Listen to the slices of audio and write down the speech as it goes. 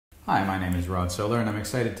Hi, my name is Rod Solar and I'm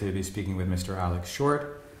excited to be speaking with Mr. Alex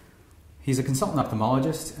Shortt. He's a consultant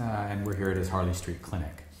ophthalmologist and we're here at his Harley Street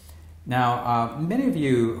Clinic. Now, many of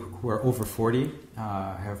you who are over 40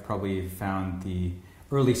 have probably found the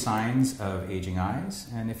early signs of aging eyes,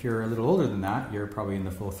 and if you're a little older than that, you're probably in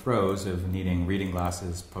the full throes of needing reading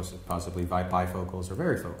glasses, possibly bifocals or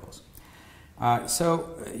varifocals.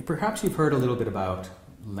 So perhaps you've heard a little bit about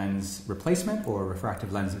lens replacement or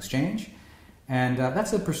refractive lens exchange, and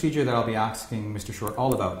that's a procedure that I'll be asking Mr. Shortt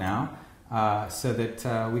all about now, so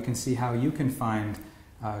that we can see how you can find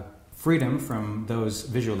freedom from those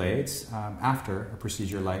visual aids after a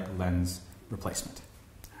procedure like lens replacement.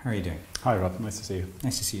 How are you doing? Hi Rob, nice to see you.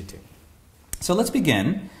 Nice to see you too. So let's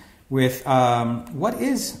begin with what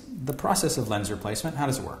is the process of lens replacement? How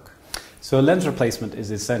does it work? So lens replacement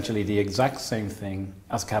is essentially the exact same thing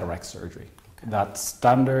as cataract surgery. Okay. That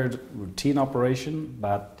standard routine operation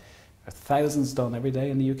that are thousands done every day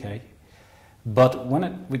in the UK. But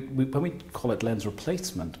when we call it lens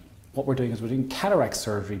replacement, what we're doing is we're doing cataract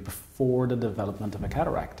surgery before the development of a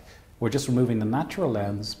cataract. We're just removing the natural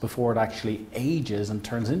lens before it actually ages and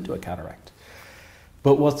turns into a cataract.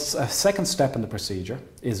 But what's a second step in the procedure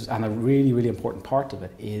is, and a really, really important part of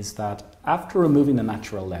it, is that after removing the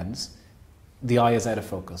natural lens, the eye is out of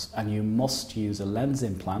focus and you must use a lens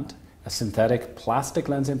implant, a synthetic plastic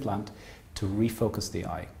lens implant, to refocus the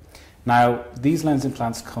eye. Now, these lens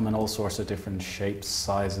implants come in all sorts of different shapes,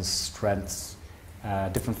 sizes, strengths,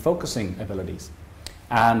 different focusing abilities.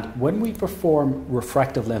 And when we perform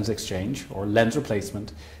refractive lens exchange or lens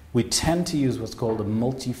replacement, we tend to use what's called a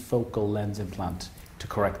multifocal lens implant to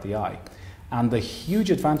correct the eye. And the huge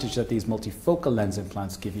advantage that these multifocal lens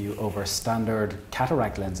implants give you over standard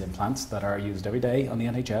cataract lens implants that are used every day on the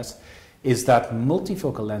NHS is that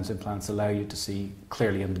multifocal lens implants allow you to see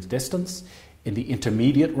clearly in the distance, in the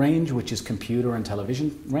intermediate range, which is computer and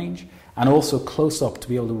television range, and also close up to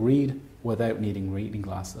be able to read without needing reading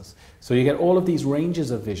glasses. So you get all of these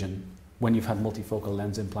ranges of vision when you've had multifocal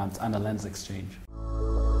lens implants and a lens exchange.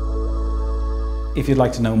 If you'd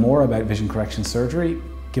like to know more about vision correction surgery,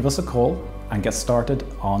 give us a call and get started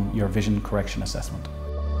on your vision correction assessment.